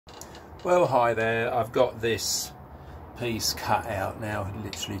Well, hi there. I've got this piece cut out now. It's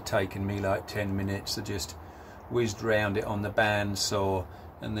literally taken me like 10 minutes. I just whizzed round it on the bandsaw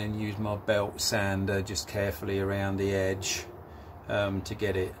and then used my belt sander just carefully around the edge to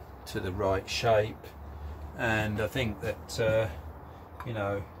get it to the right shape. And I think that you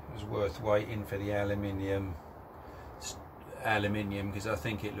know, it was worth waiting for the aluminium because I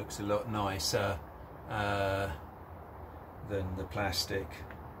think it looks a lot nicer than the plastic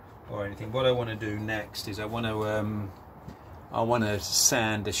or anything. What I want to do next is I want to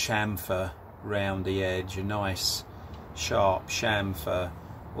sand a chamfer round the edge, a nice sharp chamfer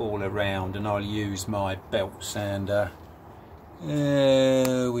all around, and I'll use my belt sander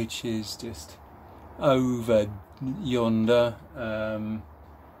which is just over yonder,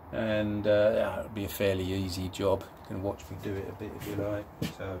 and it'll be a fairly easy job. You can watch me do it a bit if you like.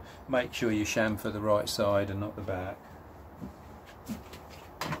 So make sure you chamfer the right side and not the back.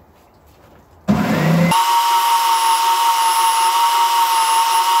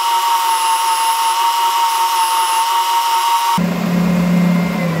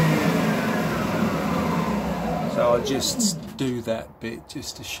 So I'll just do that bit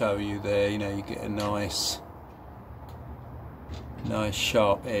just to show you there. You know, you get a nice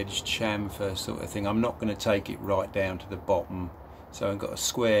sharp edged chamfer sort of thing. I'm not going to take it right down to the bottom, so I've got a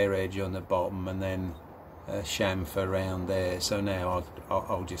square edge on the bottom and then a chamfer around there. So now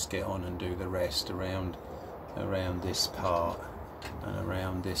I'll just get on and do the rest around this part and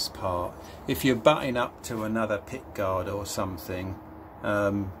around this part. If you're butting up to another pick guard or something,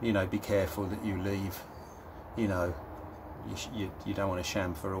 you know, be careful that you leave, you know, you don't want to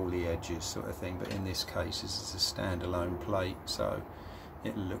chamfer all the edges sort of thing, but in this case this is a standalone plate, so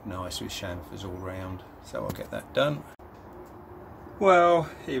it'll look nice with chamfers all round. So I'll get that done. Well,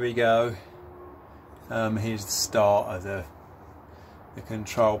 here we go. Here's the start of the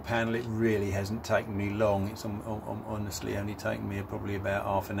control panel. It really hasn't taken me long. It's honestly only taken me probably about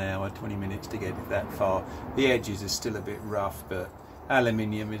half an hour, 20 minutes to get it that far. The edges are still a bit rough, but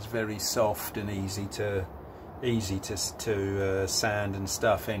aluminium is very soft and easy to sand and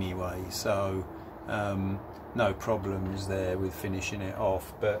stuff anyway, so no problems there with finishing it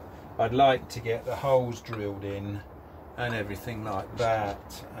off. But I'd like to get the holes drilled in and everything like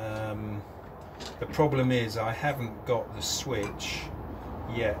that. The problem is I haven't got the switch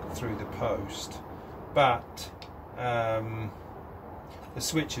yet through the post, but the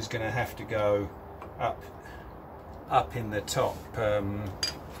switch is going to have to go up in the top.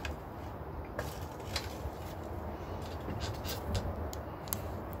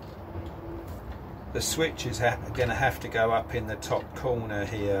 The switch is going to have to go up in the top corner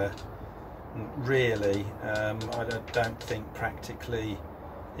here, really. I don't think practically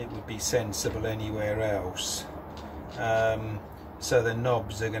it would be sensible anywhere else. So the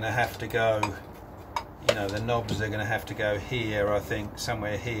knobs are going to have to go, you know, the knobs are going to have to go here, I think,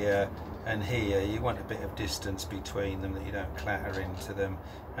 somewhere here and here. You want a bit of distance between them that you don't clatter into them,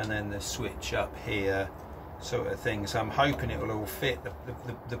 and then the switch up here sort of thing. So I'm hoping it will all fit.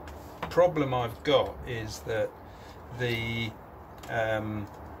 The problem I've got is that the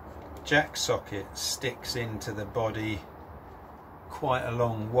jack socket sticks into the body quite a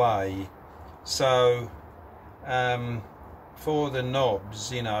long way, so for the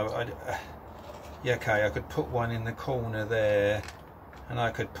knobs, you know, yeah, okay, I could put one in the corner there and I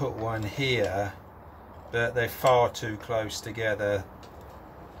could put one here, but they're far too close together.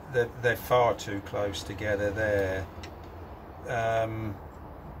 They're far too close together there.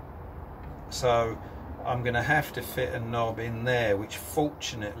 So I'm going to have to fit a knob in there, which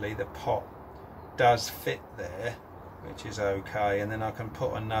fortunately the pot does fit there, which is okay, and then I can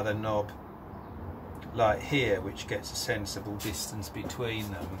put another knob like here, which gets a sensible distance between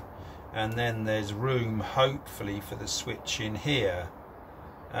them, and then there's room hopefully for the switch in here.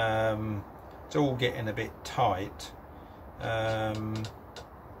 It's all getting a bit tight,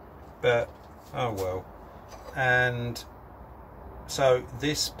 but oh well. And so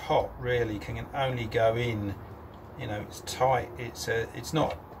this pot really can only go in, you know, it's tight, it's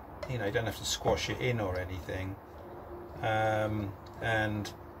not, you know, you don't have to squash it in or anything. And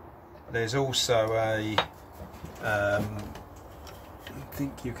there's also a, I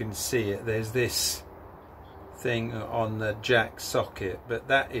think you can see it, there's this thing on the jack socket, but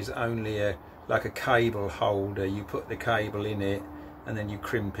that is only like a cable holder. You put the cable in it and then you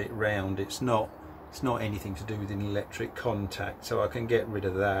crimp it round. It's not anything to do with an electric contact, so I can get rid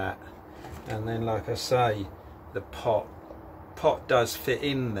of that. And then, like I say, the pot does fit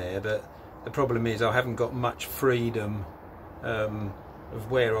in there, but the problem is I haven't got much freedom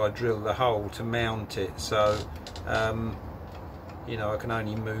of where I drill the hole to mount it. So you know, I can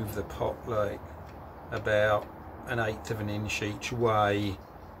only move the pot like about 1/8 of an inch each way,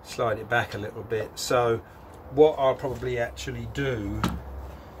 slide it back a little bit. So what I'll probably actually do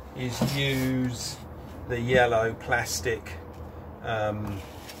is use the yellow plastic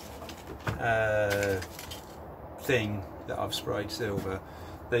thing that I've sprayed silver,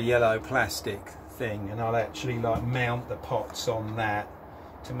 the yellow plastic thing, and I'll actually like mount the pots on that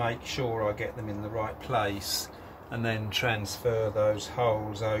to make sure I get them in the right place, and then transfer those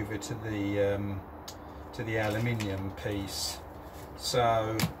holes over to the aluminium piece,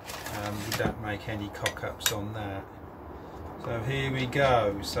 so we don't make any cock-ups on that. So here we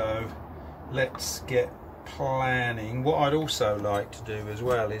go. So let's get planning. What I'd also like to do as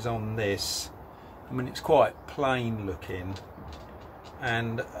well is on this, I mean, it's quite plain looking,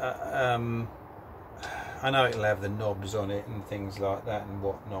 and I know it'll have the knobs on it and things like that and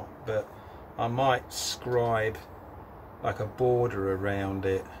whatnot, but I might scribe like a border around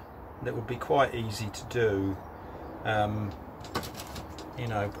it that would be quite easy to do. You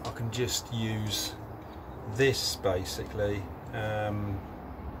know, I can just use this basically.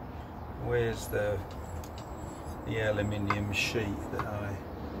 Where's the aluminium sheet that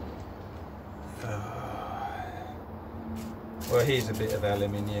well, here's a bit of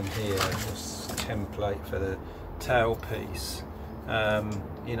aluminium here, just template for the tailpiece.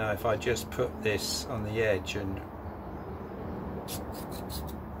 You know, if I just put this on the edge and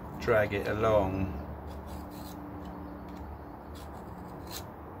drag it along,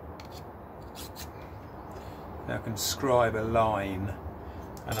 I can scribe a line,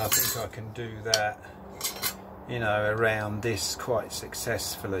 and I think I can do that, you know, around this quite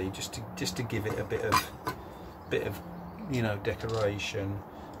successfully, just to give it a bit of you know, decoration.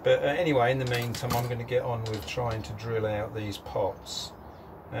 But anyway, in the meantime, I'm going to get on with trying to drill out these pots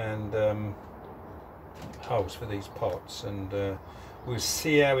and holes for these pots, and we'll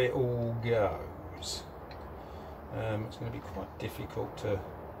see how it all goes. It's going to be quite difficult to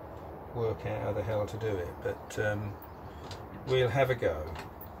work out how the hell to do it, but we'll have a go.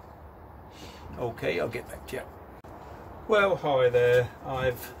 Okay, I'll get back to you. Well, hi there.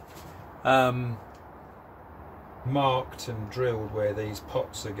 I've marked and drilled where these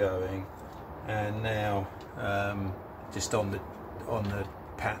pots are going, and now just on the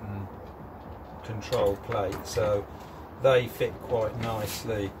pattern control plate, so they fit quite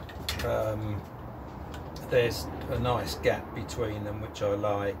nicely. There's a nice gap between them, which I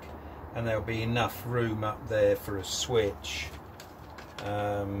like, and there'll be enough room up there for a switch,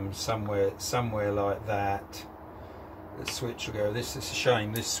 somewhere like that. The switch will go. This is a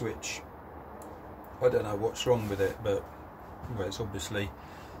shame, this switch, I don't know what's wrong with it, but well, it's obviously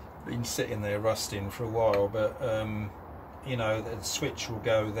been sitting there rusting for a while, but you know, the switch will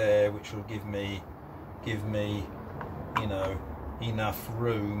go there, which will give me you know, enough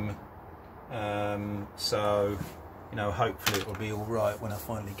room, so you know, hopefully it will be all right when I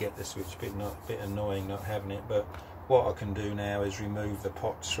finally get the switch. A bit annoying not having it, but what I can do now is remove the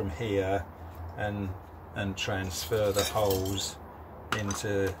pots from here and transfer the holes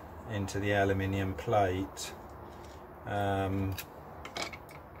into the aluminium plate.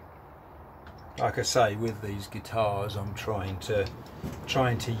 Like I say, with these guitars, I'm trying to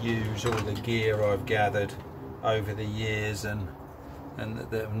use all the gear I've gathered over the years and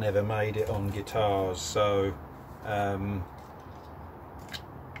that have never made it on guitars. So I mean,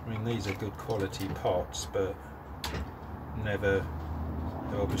 these are good quality pots, but they've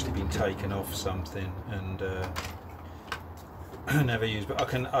obviously been taken off something and never used. But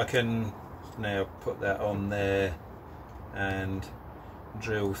I can now put that on there and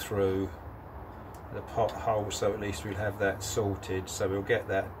drill through the pot hole, so at least we'll have that sorted. So we'll get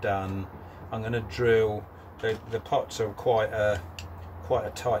that done. I'm going to drill. The pots are quite a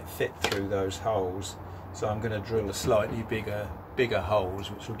tight fit through those holes, so I'm going to drill a slightly bigger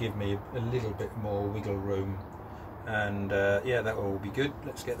holes, which will give me a little bit more wiggle room, and yeah, that will all be good.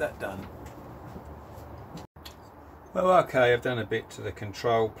 Let's get that done. Well, okay, I've done a bit to the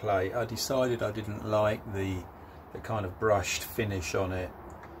control plate. I decided I didn't like the kind of brushed finish on it,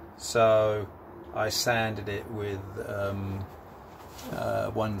 so I sanded it with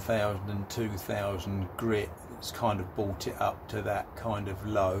 1000 and 2000 grit. It's kind of brought it up to that kind of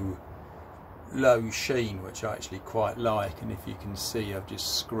low sheen, which I actually quite like. And if you can see, I've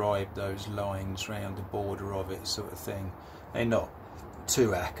just scribed those lines around the border of it, sort of thing. They're not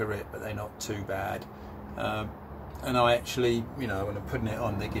too accurate, but they're not too bad. And I actually, you know, when I'm putting it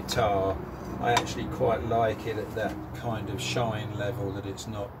on the guitar, I actually quite like it at that kind of shine level, that it's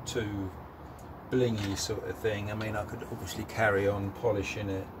not too blingy sort of thing. I mean, I could obviously carry on polishing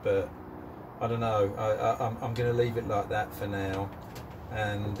it, but I don't know, I'm going to leave it like that for now,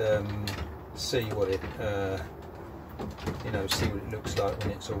 and see what it see what it looks like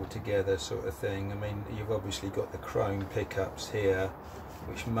when it's all together, sort of thing. I mean, you've obviously got the chrome pickups here,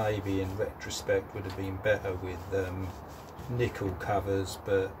 which maybe in retrospect would have been better with nickel covers,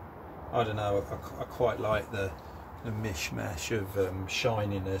 but I don't know, I quite like the mishmash of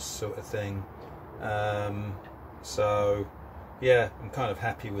shininess, sort of thing. So yeah, I'm kind of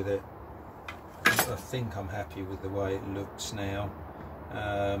happy with it. I think I'm happy with the way it looks now.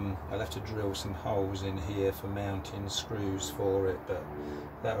 I'll have to drill some holes in here for mounting screws for it, but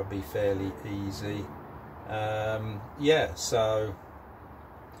that would be fairly easy. Yeah, so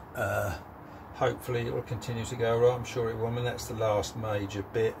hopefully it will continue to go right. I'm sure it will. I mean, that's the last major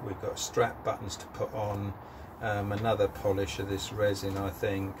bit. We've got strap buttons to put on, another polish of this resin, I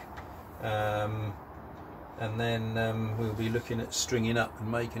think, and then we'll be looking at stringing up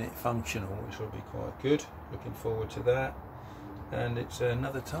and making it functional, which will be quite good. Looking forward to that. And it's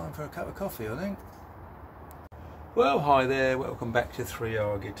another time for a cup of coffee, I think. Well, hi there, welcome back to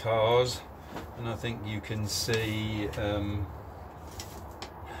 3R Guitars. And I think you can see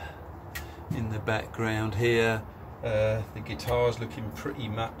in the background here, the guitar's looking pretty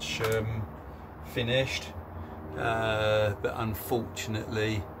much finished, but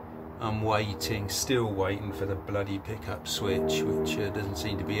unfortunately I'm still waiting for the bloody pickup switch, which doesn't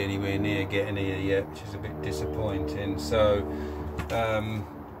seem to be anywhere near getting here yet, which is a bit disappointing. So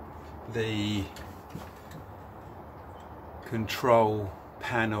the control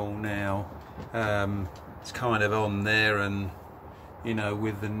panel now, it's kind of on there, and you know,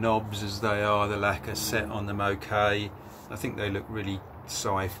 with the knobs as they are, the lacquer set on them okay. I think they look really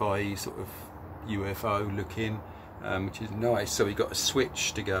sci-fi, sort of UFO looking, which is nice. So we've got a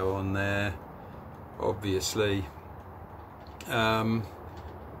switch to go on there, obviously, and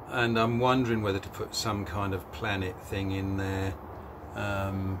I'm wondering whether to put some kind of planet thing in there.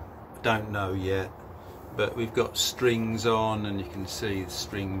 Don't know yet, but we've got strings on, and you can see the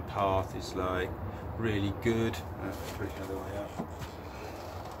string path is like really good. Put it the other way up.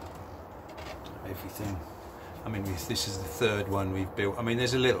 Everything. I mean, this is the third one we've built. I mean,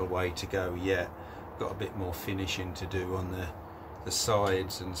 there's a little way to go yet. Got a bit more finishing to do on the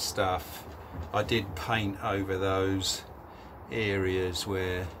sides and stuff. I did paint over those areas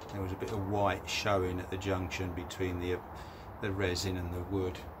where there was a bit of white showing at the junction between the resin and the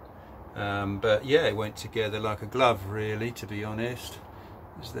wood. But yeah, it went together like a glove, really, to be honest.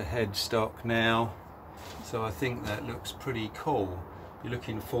 There's the headstock now, so I think that looks pretty cool. You're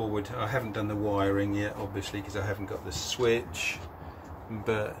looking forward. I haven't done the wiring yet, obviously, because I haven't got the switch,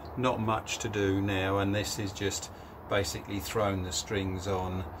 but not much to do now, and this is just basically thrown the strings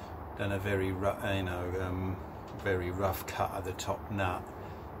on, done a very rough, very rough cut of the top nut,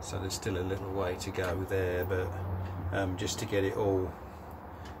 so there's still a little way to go there, but just to get it all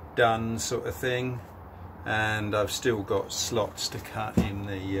done, sort of thing. And I've still got slots to cut in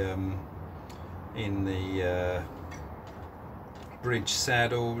the bridge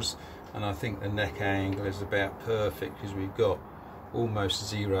saddles, and I think the neck angle is about perfect because we've got almost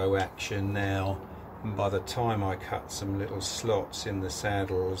zero action now, and by the time I cut some little slots in the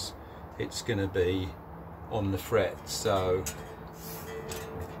saddles, it's going to be on the fret. So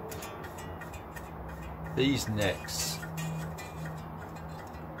these necks,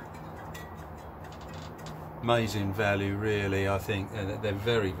 amazing value, really. I think they're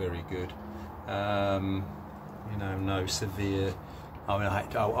very, very good. You know, no severe. I mean,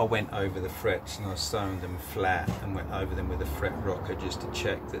 I went over the frets and I sewn them flat and went over them with a fret rocker just to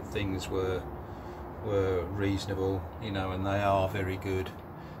check that things were reasonable, you know, and they are very good.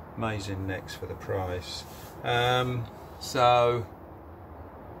 Amazing necks for the price. So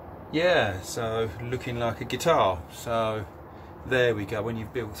yeah, so looking like a guitar. So there we go. When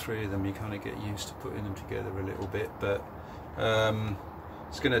you've built three of them, you kind of get used to putting them together a little bit, but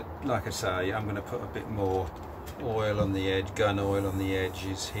it's gonna, like I say, I'm gonna put a bit more oil on the edge, gun oil on the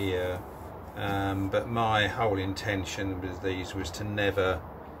edges here, but my whole intention with these was to never,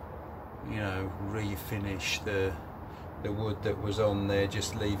 you know, refinish the wood that was on there,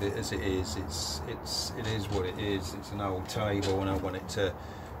 just leave it as it is. It is what it is. It's an old table, and I want it to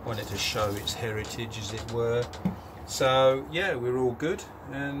show its heritage, as it were. So yeah, we're all good,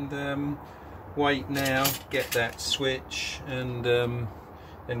 and wait now, get that switch, and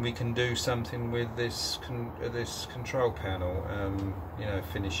then we can do something with this control panel. You know,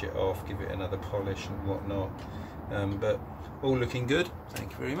 finish it off, give it another polish and whatnot. But all looking good.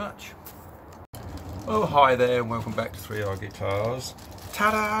 Thank you very much. Oh, hi there, and welcome back to 3R Guitars.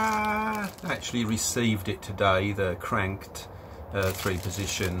 Ta-da! Actually received it today, the cranked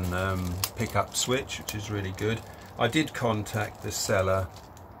 3-position pickup switch, which is really good. I did contact the seller.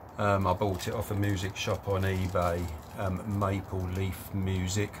 I bought it off a music shop on eBay, Maple Leaf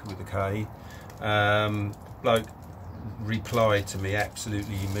Music with a K. Bloke replied to me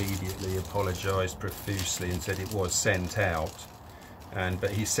absolutely immediately, apologised profusely and said it was sent out,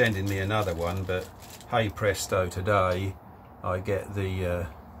 but he's sending me another one. But hey presto, today I get the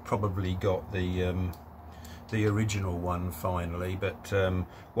probably got the original one finally. But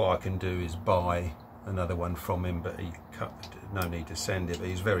what I can do is buy another one from him, but no need to send it. But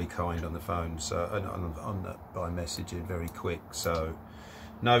he's very kind on the phone, so by messaging, very quick, so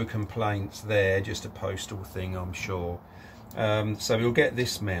no complaints there. Just a postal thing, I'm sure. So we'll get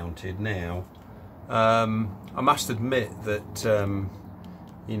this mounted now. I must admit that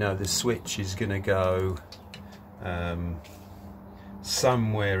you know, the switch is going to go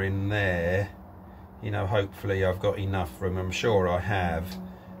somewhere in there. You know, hopefully I've got enough room. I'm sure I have.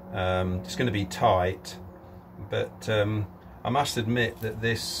 It's going to be tight, but I must admit that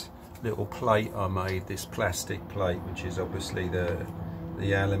this little plate I made, this plastic plate, which is obviously the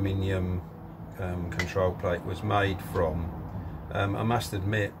aluminium control plate was made from, I must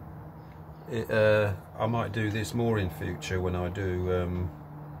admit I might do this more in future when I do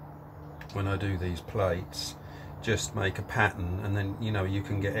these plates. Just make a pattern, and then, you know, you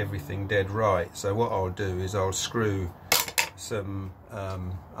can get everything dead right. So what I'll do is I'll screw some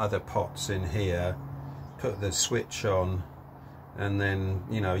other pots in here, put the switch on, and then,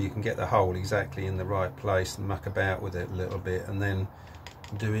 you know, you can get the hole exactly in the right place and muck about with it a little bit, and then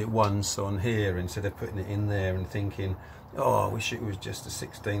do it once on here instead of putting it in there and thinking, oh, I wish it was just a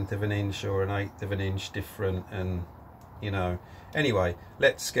 1/16 of an inch or an 1/8 of an inch different. And, you know, anyway,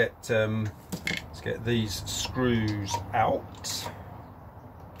 let's get these screws out.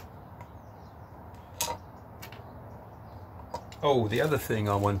 Oh, the other thing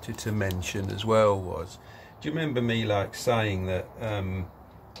I wanted to mention as well was, do you remember me like saying that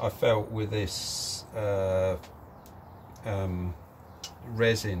I felt with this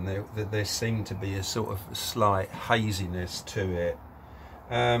resin that there seemed to be a sort of slight haziness to it?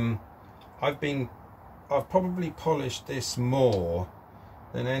 I've probably polished this more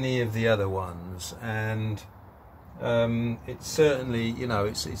than any of the other ones, and it's certainly, you know,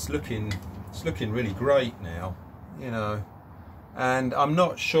 it's looking really great now, you know. And I'm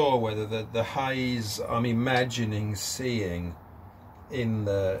not sure whether the haze I'm imagining seeing in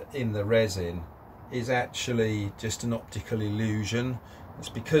the resin is actually just an optical illusion. It's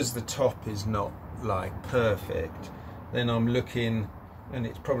because the top is not like perfect, then I'm looking, and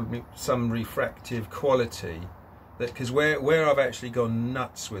it's probably some refractive quality, that, because where I've actually gone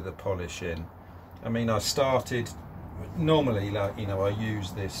nuts with the polishing, I mean, I started normally, like, you know, I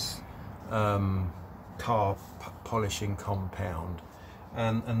use this car polishing compound,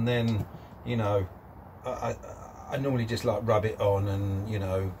 and then, you know, I normally just like rub it on and, you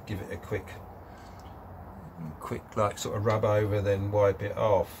know, give it a quick like sort of rub over, then wipe it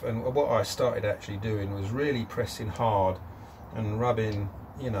off. And what I started actually doing was really pressing hard and rubbing,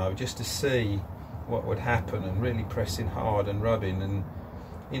 you know, just to see what would happen, and really pressing hard and rubbing, and,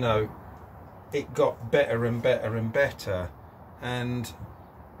 you know, it got better and better and better. And,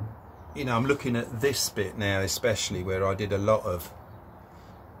 you know, I'm looking at this bit now, especially where I did a lot of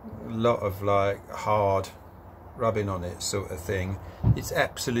like hard rubbing on it sort of thing. It's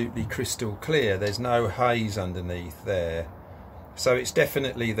absolutely crystal clear. There's no haze underneath there. So it's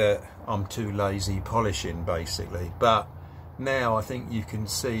definitely that I'm too lazy polishing, basically. But now I think you can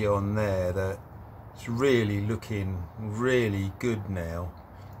see on there that it's really looking really good now.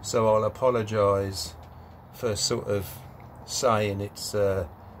 So I'll apologise for sort of saying it's the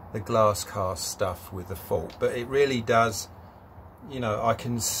glass cast stuff with the fault, but it really does, you know, I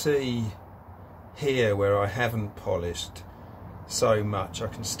can see here where I haven't polished so much, I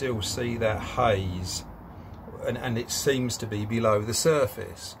can still see that haze, and it seems to be below the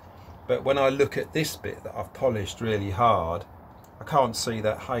surface. But when I look at this bit that I've polished really hard, I can't see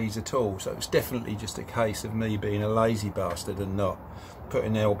that haze at all. So it's definitely just a case of me being a lazy bastard and not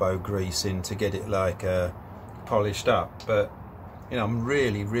putting elbow grease in to get it like polished up. But, you know, I'm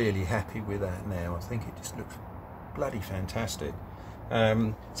really, really happy with that now. I think it just looks bloody fantastic.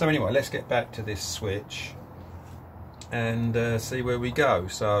 So anyway, let's get back to this switch and see where we go.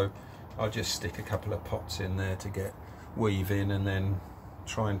 So I'll just stick a couple of pots in there to get weave in, and then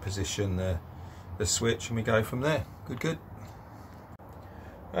try and position the switch, and we go from there. Good.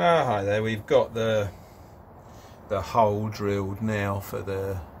 Hi there, we've got the hole drilled now for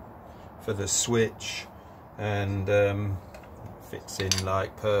the switch, and fits in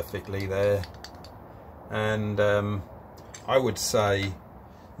like perfectly there. And I would say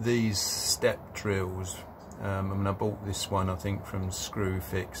these step drills, I mean, I bought this one I think from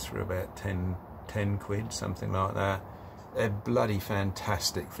Screwfix for about 10 quid, something like that. They're bloody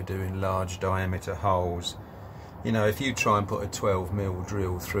fantastic for doing large diameter holes. You know, if you try and put a 12mm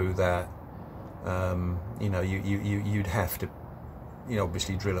drill through that, you know, you'd have to, you know,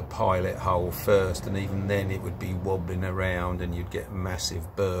 obviously drill a pilot hole first, and even then it would be wobbling around and you'd get a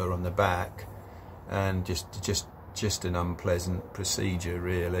massive burr on the back, and just an unpleasant procedure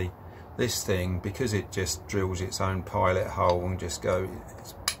really. This thing, because it just drills its own pilot hole and just go,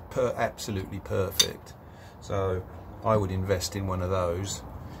 it's absolutely perfect. So I would invest in one of those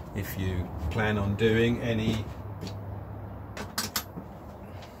if you plan on doing any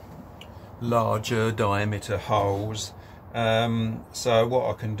larger diameter holes. So what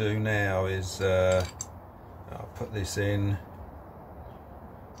I can do now is I'll put this in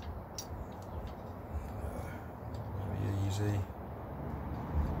very easy.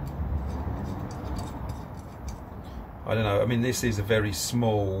 I don't know, I mean, this is a very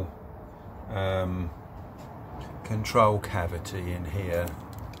small control cavity in here,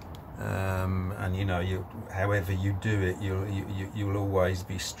 and you know, however you do it, you'll always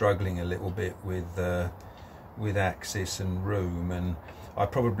be struggling a little bit with axis and room, and I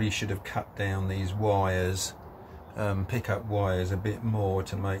probably should have cut down these wires, pickup wires, a bit more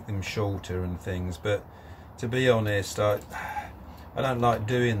to make them shorter and things. But to be honest, I don't like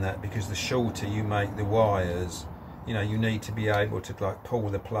doing that, because the shorter you make the wires, you know, you need to be able to like pull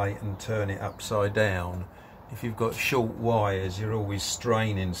the plate and turn it upside down. If you've got short wires, you're always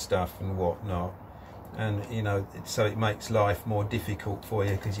straining stuff and whatnot, and you know, so it makes life more difficult for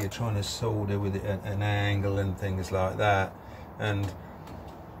you, because you're trying to solder with it at an angle and things like that. And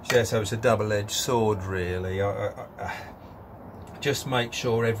yeah, so it's a double-edged sword really. I just make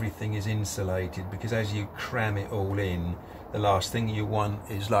sure everything is insulated, because as you cram it all in, the last thing you want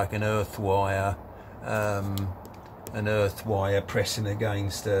is like an earth wire pressing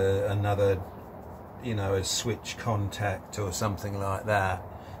against another, you know, a switch contact or something like that,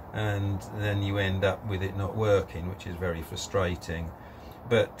 and then you end up with it not working, which is very frustrating.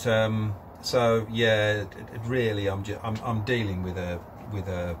 But so yeah, really I'm dealing with a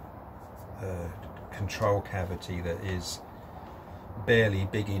control cavity that is barely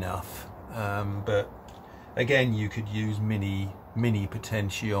big enough, but again, you could use mini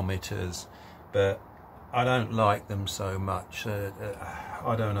potentiometers, but I don't like them so much.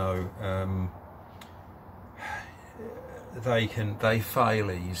 I don't know, they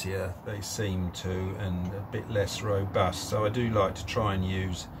fail easier, they seem to, and a bit less robust. So I do like to try and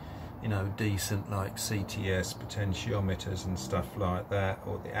use, you know, decent like CTS potentiometers and stuff like that,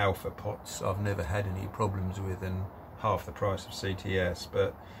 or the alpha pots I've never had any problems with, and half the price of CTS.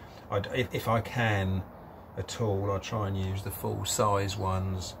 But if I can at all, I try and use the full size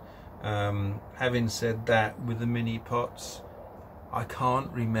ones. Having said that, with the mini pots, I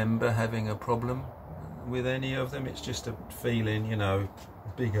can't remember having a problem with any of them. It's just a feeling, you know,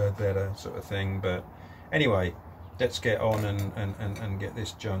 bigger, better sort of thing. But anyway, let's get on and get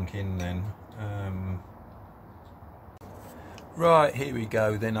this junk in then. Right, here we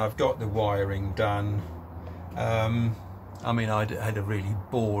go then. I've got the wiring done. I mean, I had a really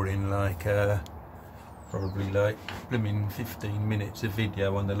boring, like probably like blooming 15 minutes of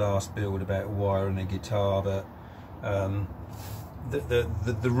video on the last build about wiring a guitar, but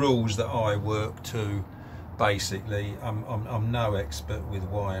the rules that I work to, basically, I'm no expert with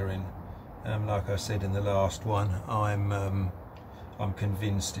wiring. Like I said in the last one, I'm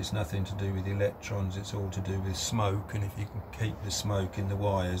convinced it's nothing to do with electrons, it's all to do with smoke, and if you can keep the smoke in the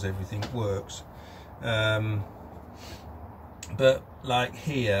wires, everything works. But like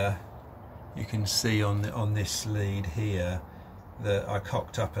here, you can see on this lead here that I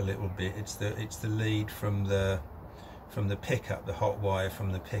cocked up a little bit. It's the lead from the pickup, the hot wire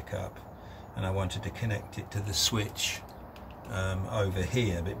from the pickup, and I wanted to connect it to the switch over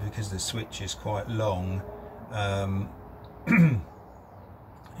here, but because the switch is quite long,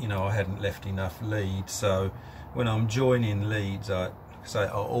 you know, I hadn't left enough lead. So when I'm joining leads, I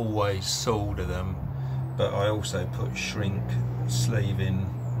always solder them, but I also put shrink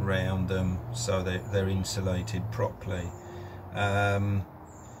sleeving round them so they're insulated properly. The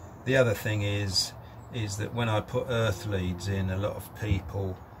other thing is that when I put earth leads in, a lot of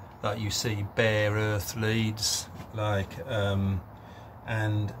people, like, you see bare earth leads, like,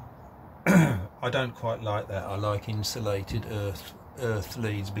 and I don't quite like that. I like insulated earth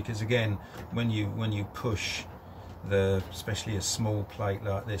leads, because again, when you push especially a small plate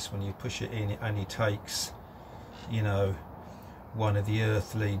like this, when you push it in, it only takes, you know, one of the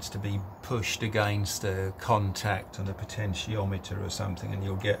earth leads to be pushed against a contact on a potentiometer or something, and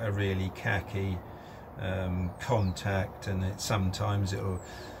you'll get a really khaki contact, and sometimes it'll,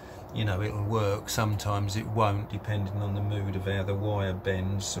 you know, it'll work, sometimes it won't, depending on the mood of how the wire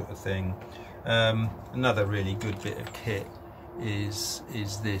bends, sort of thing. Another really good bit of kit is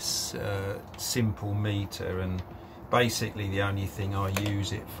this simple meter, and basically the only thing I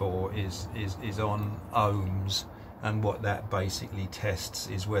use it for is on ohms, and what that basically tests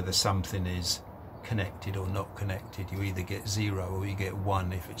is whether something is connected or not connected. You either get 0 or you get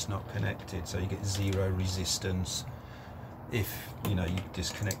 1 if it's not connected, so you get 0 resistance if, you know, you're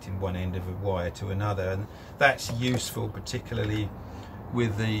disconnecting one end of a wire to another. And that's useful particularly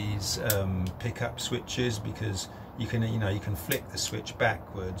with these pickup switches, because you can, you know, you can flick the switch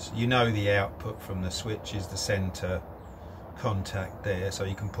backwards. You know the output from the switch is the center contact there, so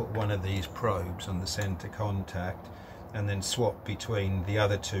you can put one of these probes on the center contact and then swap between the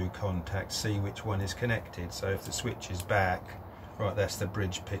other two contacts, see which one is connected. So if the switch is back, right, that's the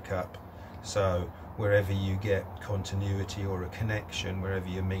bridge pickup. So wherever you get continuity or a connection, wherever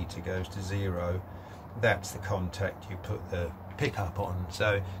your meter goes to 0, that's the contact you put the pickup on.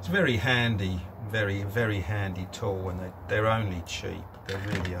 So it's very handy, very handy tool, and they're only cheap. They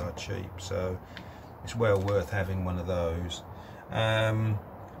really are cheap, so it's well worth having one of those.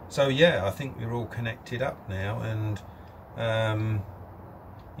 So yeah, I think we're all connected up now, and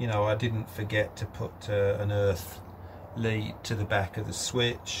you know, I didn't forget to put an earth lead to the back of the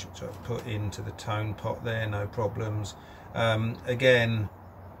switch, which I've put into the tone pot there, no problems. Again,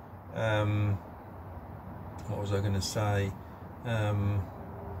 what was I going to say?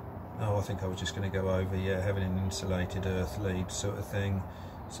 Oh, I think I was just going to go over, yeah, having an insulated earth lead sort of thing.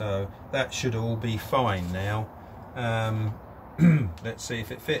 So that should all be fine now. Let's see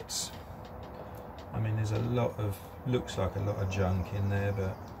if it fits. I mean, there's a lot of, looks like a lot of junk in there,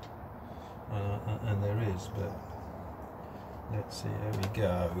 but and there is, but let's see how we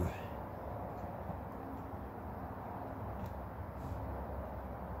go.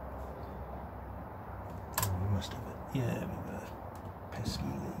 Oh, we must have it. Yeah, we've got a pesky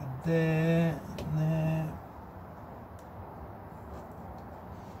lead there and there.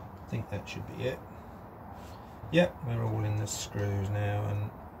 I think that should be it. Yep, we're all in the screws now, and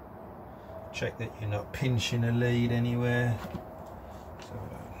check that you're not pinching a lead anywhere. So,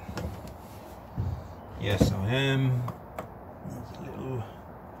 yes, I am. There's little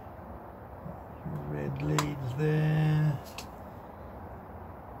red leads there.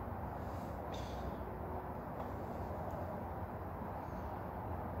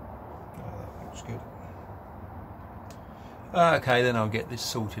 Oh, that looks good. Okay, then I'll get this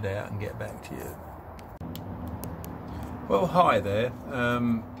sorted out and get back to you. Well, hi there.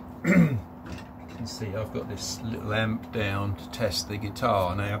 You can see I've got this little amp down to test the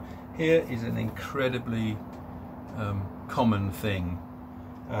guitar. Now, here is an incredibly common thing.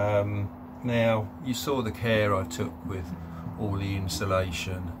 Now, you saw the care I took with all the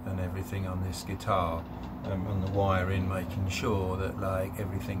insulation and everything on this guitar, on the wiring, making sure that like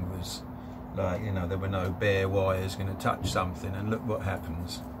everything was like, you know, there were no bare wires going to touch something, and look what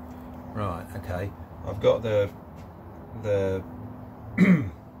happens. Right, okay, I've got the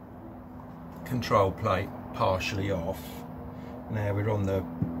control plate partially off. Now we're on the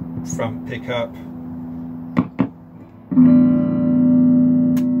front pickup.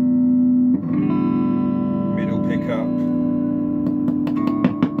 Middle pickup.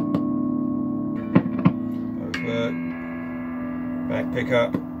 Both work. Back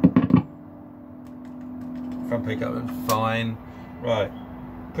pickup. Front pickup and fine. Right,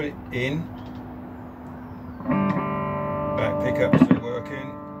 put it in. Back pickup still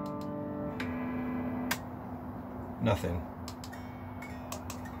working. Nothing.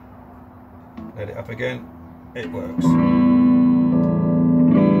 Let it up again. It works.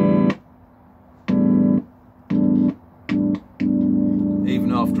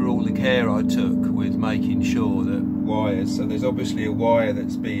 Even after all the care I took with making sure that wires, so there's obviously a wire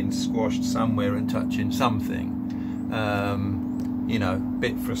that's being squashed somewhere and touching something. You know,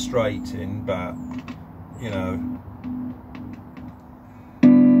 bit frustrating, but you know.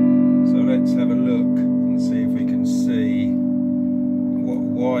 So let's have a look and see if we can see what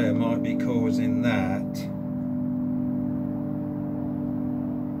wire might be causing that.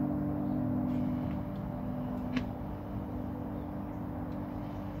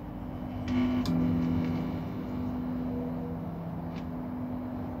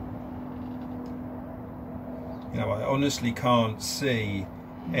 You know, I honestly can't see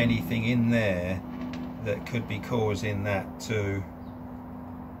anything in there that could be causing that to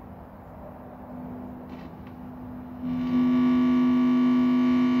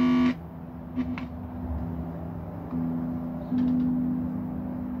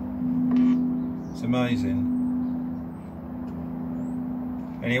amazing.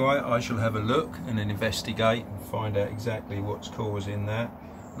 Anyway, I shall have a look and then investigate and find out exactly what's causing that,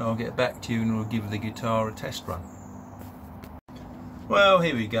 and I'll get back to you and we'll give the guitar a test run. Well,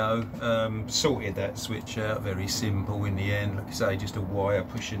 here we go. Sorted that switch out, very simple in the end. Like I say, just a wire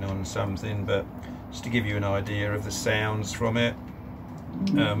pushing on something, but just to give you an idea of the sounds from it.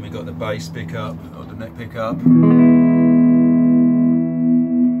 We've got the bass pickup, or the neck pickup.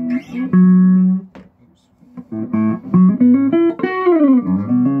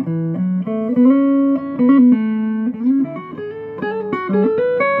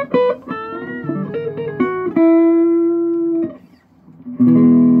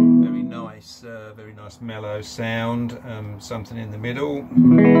 Very nice mellow sound, something in the middle.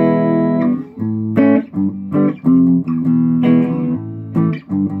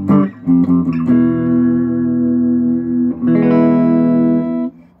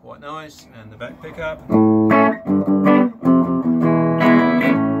 Quite nice, and the back pickup.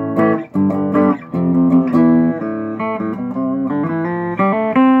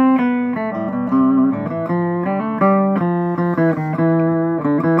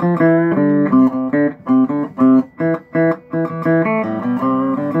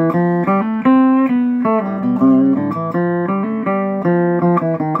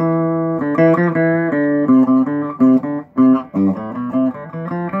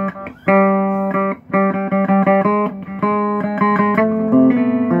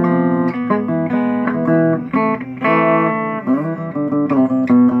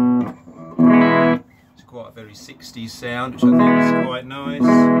 Very 60s sound, which I think is quite nice.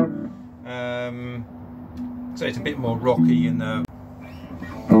 So it's a bit more rocky in the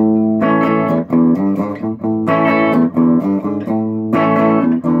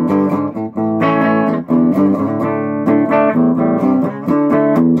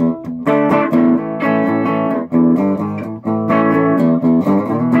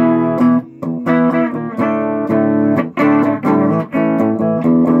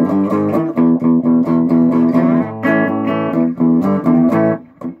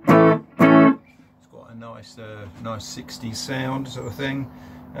nice 60s sound sort of thing.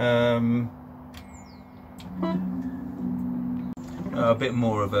 A bit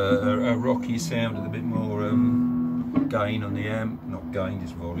more of a rocky sound with a bit more gain on the amp, not gain,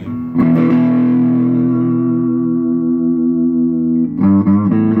 just volume.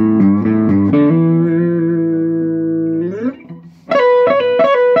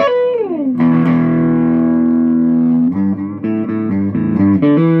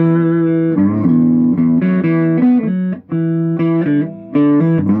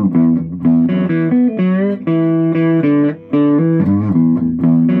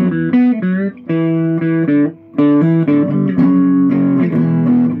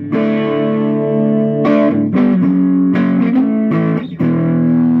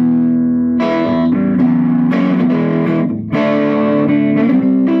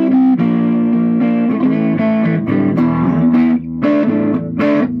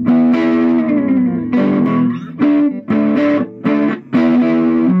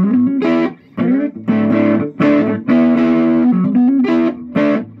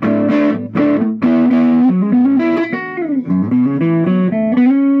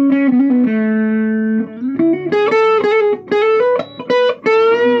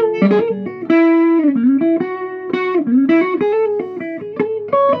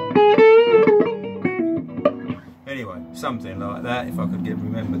 Anyway, something like that, if I could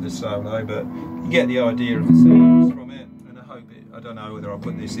remember the solo, but you get the idea of the sounds from it, and I hope it, I don't know whether I'll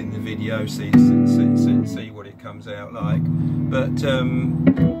put this in the video, see what it comes out like, but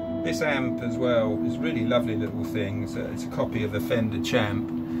this amp as well is a really lovely little thing. It's a copy of a Fender Champ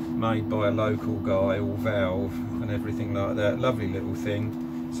made by a local guy, all valve and everything like that, lovely little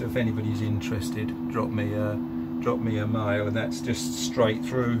thing. So if anybody's interested, drop me a mail, and that's just straight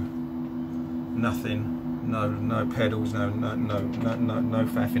through, nothing. No pedals, no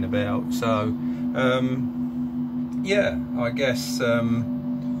faffing about. So yeah, I guess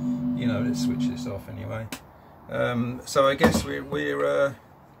you know, let's switch this off anyway. So I guess we're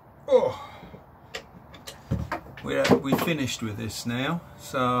finished with this now.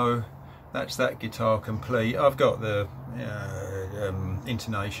 So that's that guitar complete. I've got the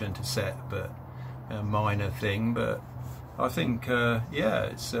intonation to set, but a minor thing. But I think yeah,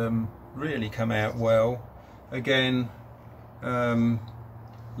 it's really come out well. Again,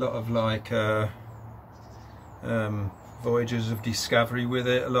 lot of like voyages of discovery with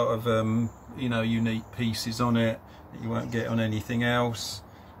it, a lot of you know, unique pieces on it that you won't get on anything else.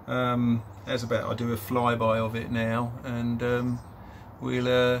 I'll do a flyby of it now, and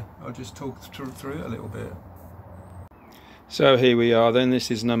I'll just talk through it a little bit. So here we are then.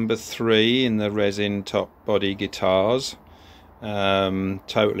 This is number 3 in the resin top body guitars.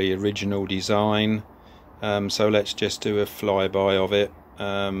 Totally original design. So let's just do a flyby of it.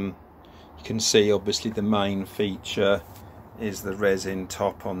 You can see obviously the main feature is the resin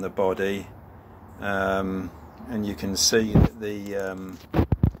top on the body, and you can see that the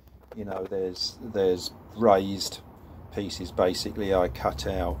you know, there's raised pieces basically I cut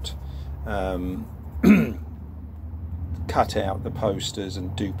out. Cut out the posters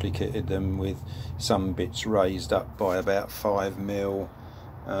and duplicated them with some bits raised up by about 5mm.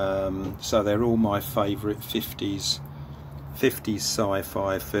 So they're all my favourite 50s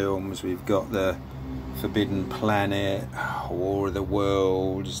sci-fi films. We've got the Forbidden Planet, War of the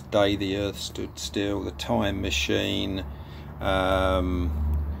Worlds, Day the Earth Stood Still, The Time Machine. One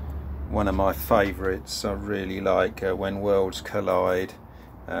of my favourites I really like, When Worlds Collide,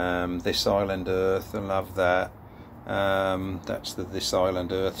 This Island Earth, I love that. That's the This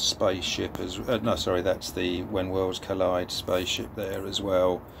Island Earth spaceship no, sorry, that's the When Worlds Collide spaceship there as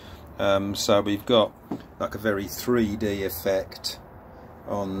well. So we've got like a very 3D effect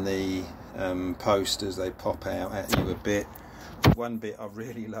on the posters. They pop out at you a bit. One bit I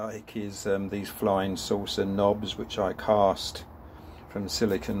really like is these flying saucer knobs, which I cast from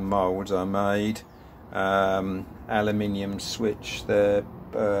silicon moulds I made. Aluminium switch, the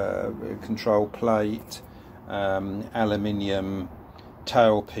control plate. Aluminium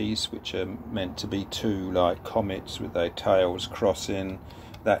tailpiece, which are meant to be 2 like comets with their tails crossing.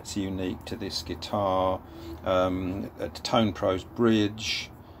 That's unique to this guitar. A Tone Pros bridge.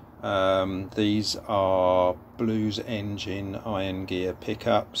 These are Blues Engine iron gear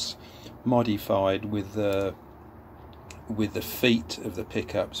pickups, modified with the feet of the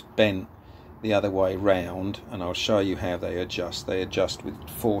pickups bent the other way round, and I'll show you how they adjust. They adjust with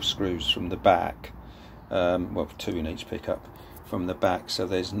 4 screws from the back. Well, 2 in each pickup from the back, so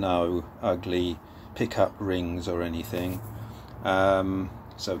there's no ugly pickup rings or anything.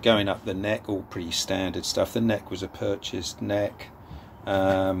 So going up the neck, all pretty standard stuff. The neck was a purchased neck,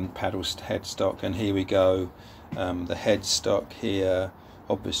 paddle headstock, and here we go. The headstock here,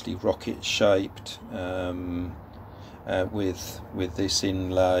 obviously rocket shaped, with this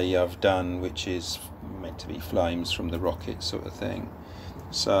inlay I've done, which is meant to be flames from the rocket sort of thing.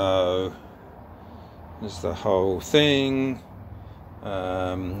 So there's the whole thing.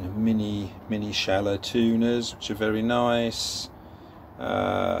 Mini shallow tuners, which are very nice.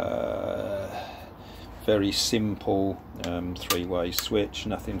 Very simple 3-way switch,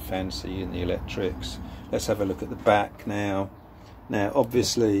 nothing fancy in the electrics. Let's have a look at the back now. Now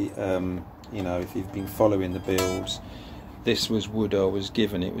obviously, you know, if you've been following the builds, this was wood I was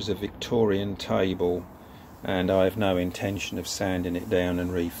given. It was a Victorian table, and I have no intention of sanding it down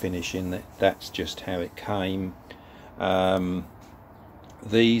and refinishing it. That's just how it came.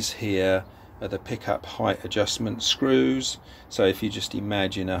 These here are the pickup height adjustment screws. So if you just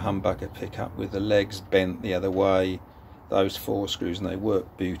imagine a humbucker pickup with the legs bent the other way, those 4 screws, and they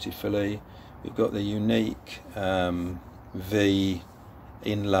work beautifully. We've got the unique V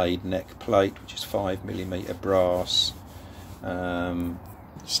inlaid neck plate, which is 5mm brass,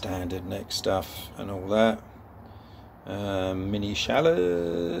 standard neck stuff and all that. Mini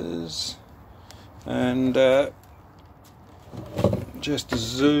shallows, and just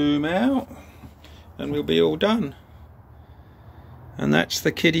zoom out and we'll be all done. And that's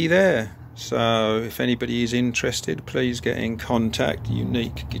the kiddie there. So if anybody is interested, please get in contact.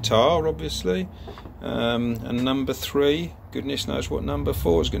 Unique guitar obviously, and number 3, goodness knows what number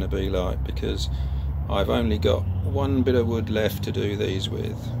 4 is going to be like, because I've only got 1 bit of wood left to do these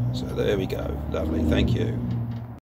with. So there we go. Lovely, thank you.